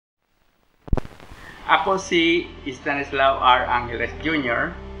Ako si Estanislao R. Angeles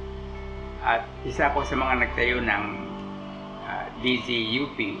Jr. at isa ako sa mga nagtayo ng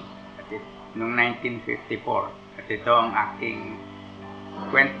DZUP noong 1954. At ito ang aking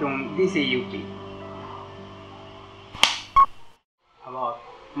kwentong DZUP. About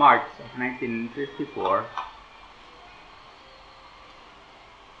March of 1954,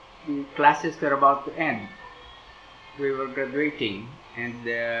 the classes were about to end. We were graduating, and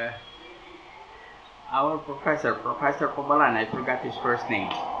our professor, Professor Pobalan, I forgot his first name,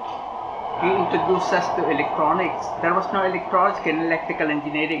 he introduced us to electronics. There was no electronics in electrical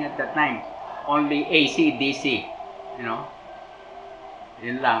engineering at that time. Only AC, DC, you know.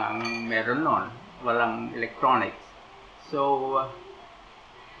 Yun lang ang meron nun. Walang electronics. So,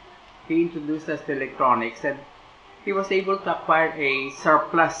 he introduced us to electronics, and he was able to acquire a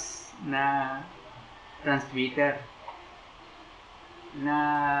surplus na transmitter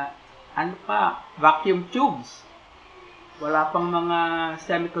na ano pa, vacuum tubes. Wala pang mga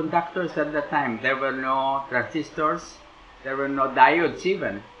semiconductors at that time. There were no transistors, there were no diodes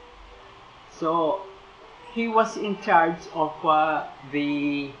even. So he was in charge of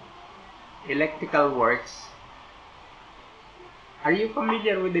the electrical works. Are you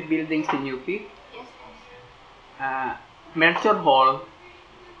familiar with the buildings in UP? Yes. Melchor Hall,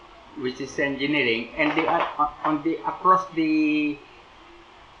 which is engineering, and across the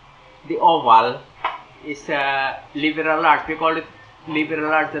oval is liberal arts. We call it liberal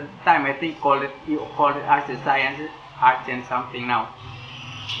arts at the time. I think you call it arts and sciences, arts and something now.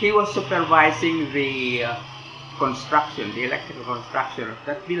 He was supervising the construction, the electrical construction of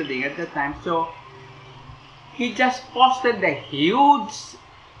that building at that time. So he just posted a huge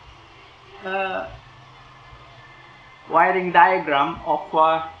wiring diagram of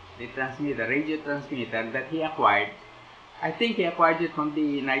the transmitter, radio transmitter that he acquired. I think he acquired it from the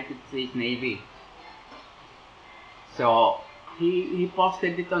United States Navy. So he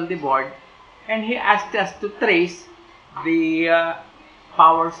posted it on the board, and he asked us to trace the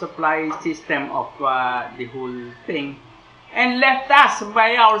power supply system of the whole thing, and left us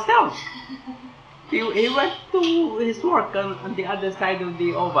by ourselves. He went to his work on the other side of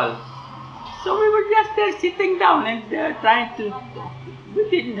the oval. So we were just there sitting down and trying to. We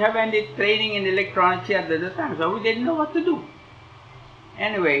didn't have any training in electronics yet at the time, so we didn't know what to do.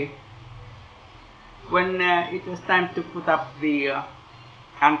 Anyway, when it was time to put up the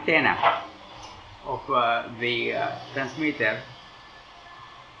antenna of the transmitter,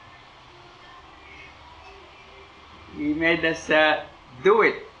 he made us do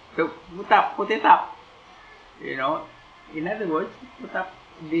it, to put it up. You know, in other words, put up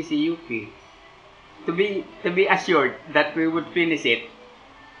DZUP. To be assured that we would finish it,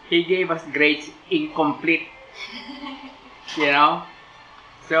 he gave us grades incomplete. You know,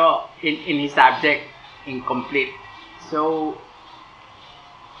 so in his subject, incomplete. So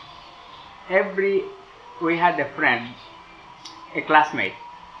we had a friend, a classmate,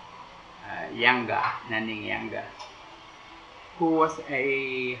 Naning Yanga, who was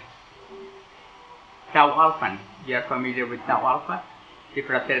a Tau Alpha. You are familiar with Tau Alpha, the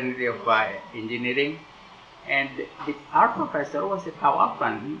fraternity of engineering, and our professor was a Tau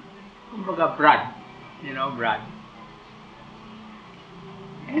Alpha, kumbaga Brad, you know, Brad.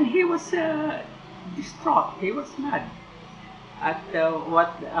 And he was distraught, he was mad at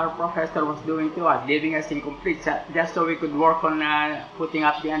what our professor was doing to us, leaving us incomplete, just so we could work on putting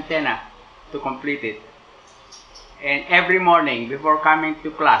up the antenna to complete it. And every morning before coming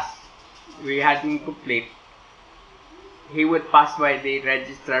to class, we had incomplete. He would pass by the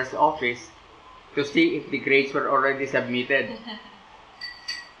registrar's office to see if the grades were already submitted.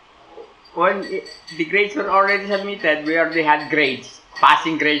 When the grades were already submitted, we already had grades.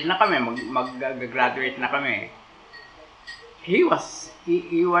 Passing grades na kami, mag-graduate na kami. He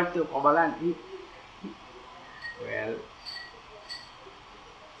went to Pobalan. Well,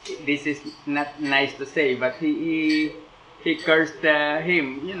 this is not nice to say, but he cursed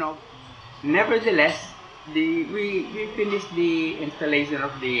him, you know. Nevertheless, we finished the installation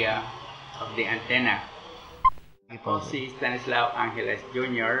of the antenna. Ito si Estanislao Angeles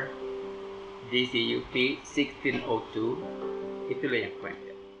Jr., DZUP 1602, ituloy ang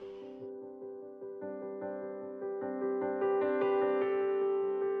kwento.